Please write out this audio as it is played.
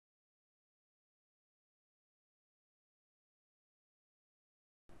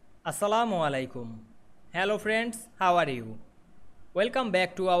Assalamu Walaikum. Hello friends, how are you? Welcome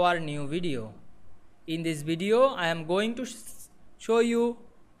back to our new video. In this video, I am going to show you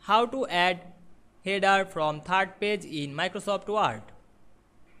how to add header from third page in Microsoft Word.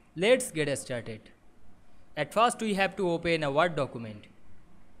 Let's get started. At first, we have to open a Word document.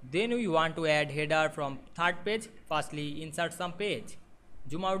 Then we want to add header from third page. Firstly, insert some page.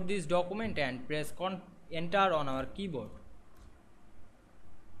 Zoom out this document and press Enter on our keyboard.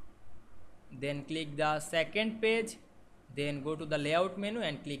 Then click the second page, then go to the layout menu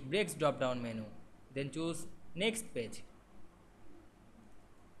and click breaks drop down menu, then choose next page.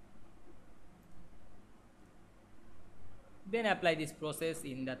 Then apply this process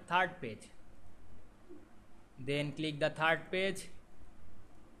in the third page. Then click the third page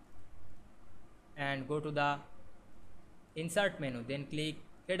and go to the insert menu, then click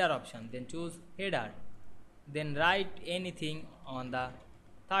header option, then choose header, then write anything on the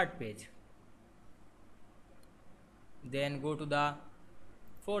third page. Then go to the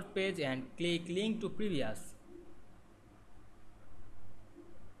fourth page and click link to previous.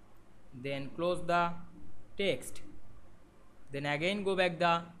 Then close the text. Then again go back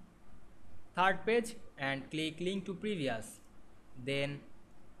the third page and click link to previous. Then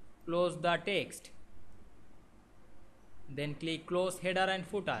close the text. Then click close header and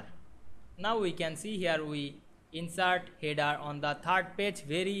footer. Now we can see here we insert header on the third page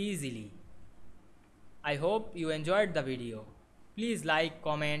very easily. I hope you enjoyed the video. Please like,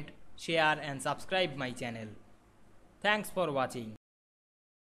 comment, share and subscribe my channel. Thanks for watching.